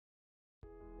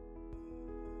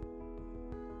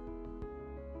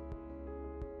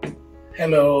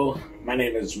Hello, my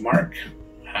name is Mark.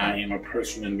 I am a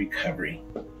person in recovery.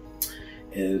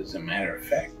 As a matter of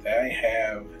fact, I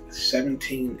have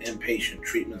 17 inpatient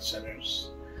treatment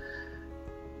centers,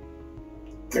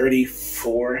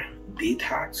 34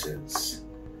 detoxes,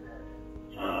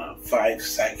 5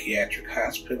 psychiatric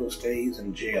hospital stays,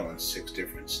 and jail in 6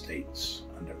 different states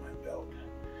under my belt.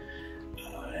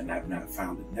 And I've not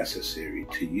found it necessary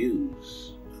to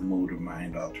use a mood or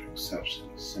mind-altering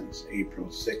substance since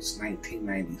April 6,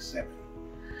 1997.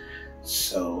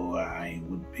 So I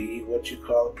would be what you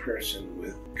call a person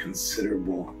with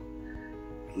considerable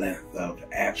length of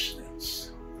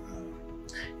abstinence.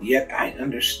 Yet I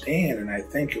understand, and I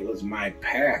think it was my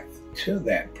path to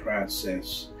that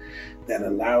process that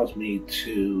allows me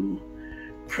to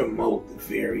promote the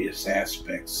various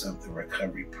aspects of the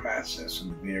recovery process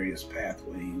and the various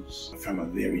pathways from a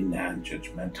very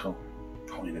non-judgmental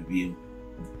point of view.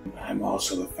 I'm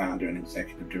also the founder and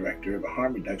executive director of a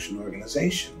harm reduction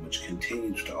organization, which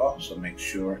continues to also make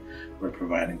sure we're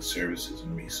providing services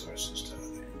and resources to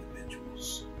other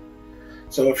individuals.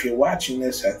 So if you're watching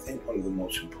this, I think one of the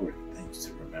most important things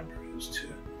to remember is to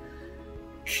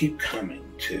keep coming,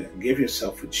 to give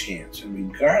yourself a chance.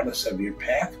 And regardless of your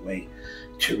pathway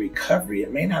to recovery,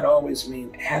 it may not always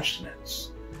mean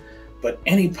abstinence, but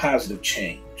any positive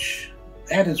change.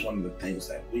 That is one of the things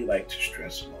that we like to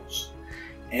stress most.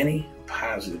 Any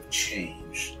positive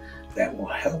change that will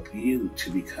help you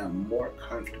to become more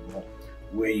comfortable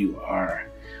where you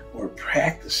are, or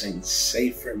practicing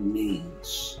safer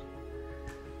means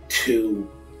to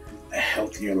a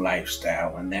healthier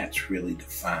lifestyle, and that's really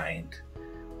defined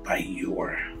by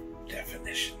your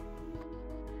definition.